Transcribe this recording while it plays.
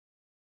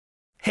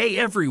Hey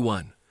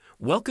everyone!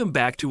 Welcome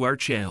back to our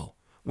channel,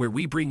 where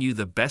we bring you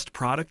the best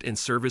product and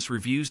service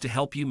reviews to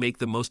help you make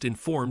the most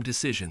informed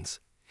decisions.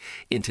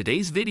 In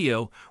today's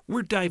video,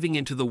 we're diving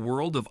into the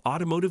world of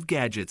automotive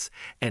gadgets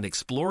and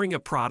exploring a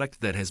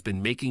product that has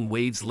been making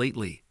waves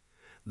lately,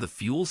 the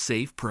Fuel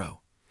Safe Pro.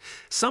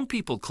 Some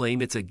people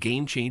claim it's a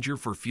game changer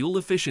for fuel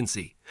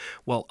efficiency,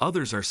 while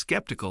others are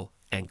skeptical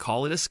and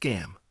call it a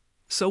scam.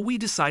 So we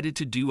decided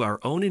to do our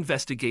own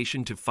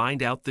investigation to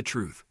find out the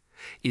truth.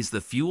 Is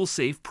the Fuel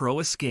Safe Pro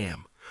a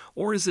scam,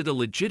 or is it a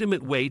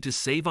legitimate way to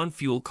save on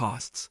fuel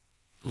costs?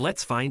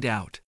 Let's find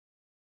out.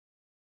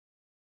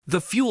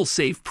 The Fuel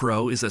Safe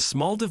Pro is a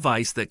small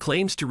device that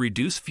claims to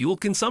reduce fuel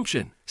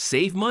consumption,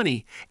 save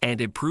money,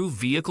 and improve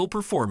vehicle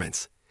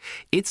performance.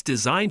 It's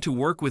designed to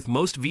work with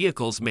most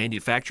vehicles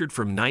manufactured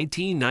from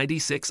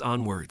 1996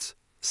 onwards.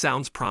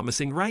 Sounds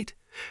promising, right?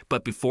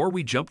 But before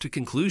we jump to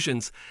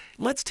conclusions,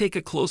 let's take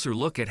a closer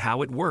look at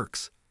how it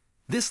works.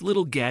 This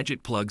little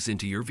gadget plugs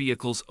into your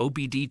vehicle's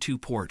OBD2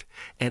 port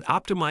and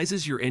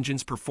optimizes your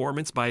engine's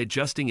performance by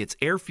adjusting its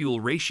air-fuel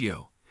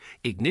ratio,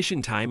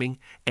 ignition timing,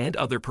 and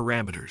other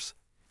parameters.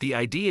 The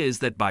idea is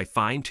that by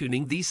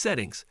fine-tuning these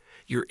settings,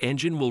 your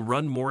engine will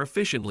run more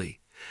efficiently,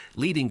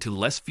 leading to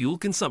less fuel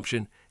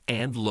consumption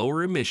and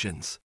lower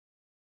emissions.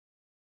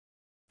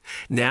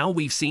 Now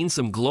we've seen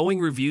some glowing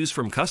reviews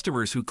from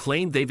customers who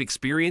claim they've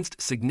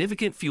experienced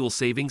significant fuel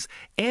savings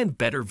and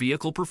better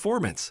vehicle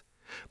performance.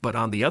 But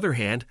on the other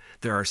hand,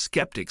 there are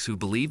skeptics who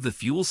believe the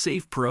Fuel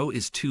Safe Pro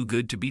is too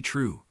good to be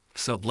true.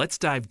 So let's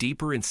dive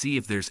deeper and see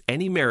if there's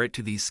any merit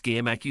to these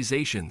scam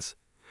accusations.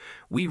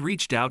 We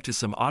reached out to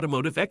some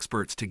automotive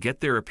experts to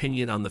get their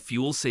opinion on the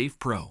Fuel Safe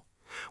Pro.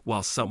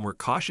 While some were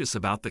cautious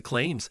about the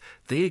claims,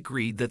 they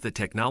agreed that the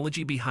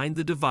technology behind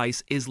the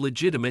device is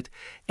legitimate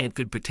and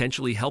could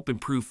potentially help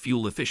improve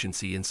fuel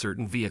efficiency in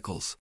certain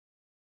vehicles.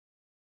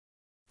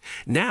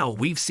 Now,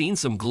 we've seen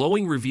some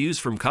glowing reviews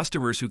from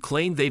customers who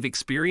claim they've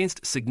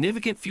experienced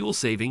significant fuel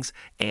savings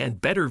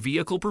and better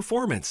vehicle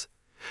performance.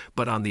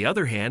 But on the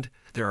other hand,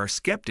 there are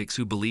skeptics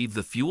who believe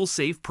the Fuel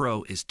Safe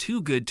Pro is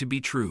too good to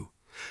be true.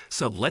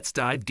 So let's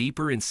dive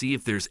deeper and see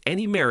if there's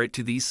any merit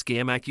to these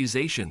scam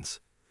accusations.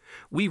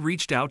 We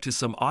reached out to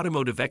some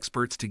automotive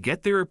experts to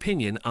get their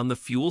opinion on the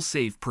Fuel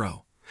Safe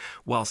Pro.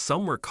 While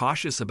some were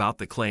cautious about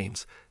the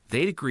claims,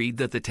 they agreed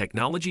that the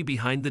technology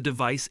behind the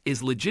device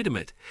is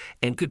legitimate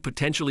and could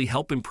potentially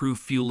help improve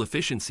fuel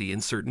efficiency in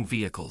certain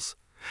vehicles.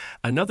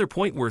 Another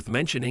point worth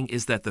mentioning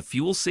is that the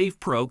Fuel Safe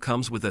Pro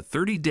comes with a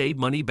 30-day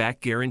money-back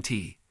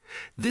guarantee.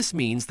 This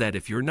means that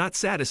if you're not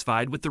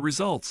satisfied with the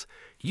results,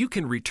 you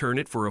can return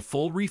it for a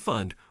full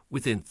refund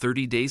within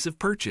 30 days of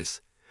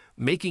purchase,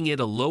 making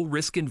it a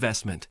low-risk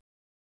investment.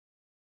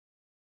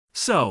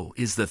 So,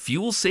 is the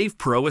Fuel Safe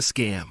Pro a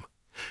scam?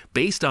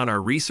 Based on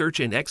our research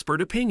and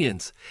expert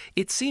opinions,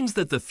 it seems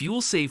that the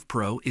Fuel Safe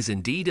Pro is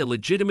indeed a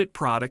legitimate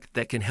product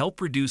that can help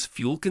reduce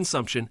fuel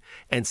consumption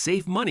and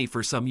save money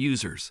for some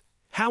users.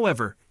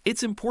 However,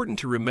 it's important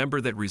to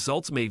remember that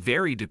results may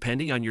vary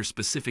depending on your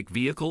specific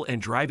vehicle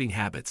and driving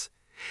habits.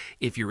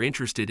 If you're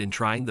interested in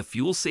trying the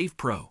Fuel Safe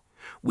Pro,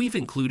 we've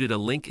included a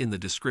link in the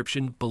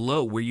description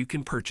below where you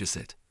can purchase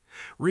it.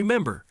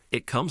 Remember,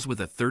 it comes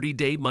with a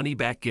 30-day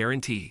money-back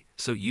guarantee,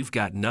 so you've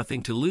got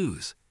nothing to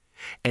lose.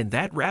 And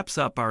that wraps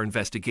up our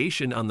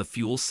investigation on the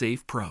Fuel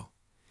Safe Pro.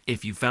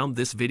 If you found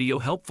this video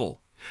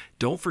helpful,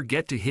 don't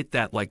forget to hit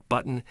that like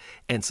button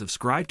and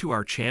subscribe to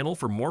our channel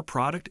for more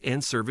product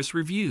and service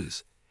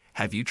reviews.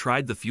 Have you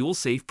tried the Fuel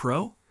Safe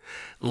Pro?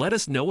 Let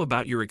us know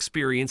about your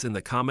experience in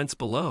the comments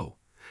below.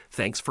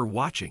 Thanks for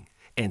watching,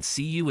 and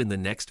see you in the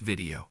next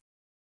video.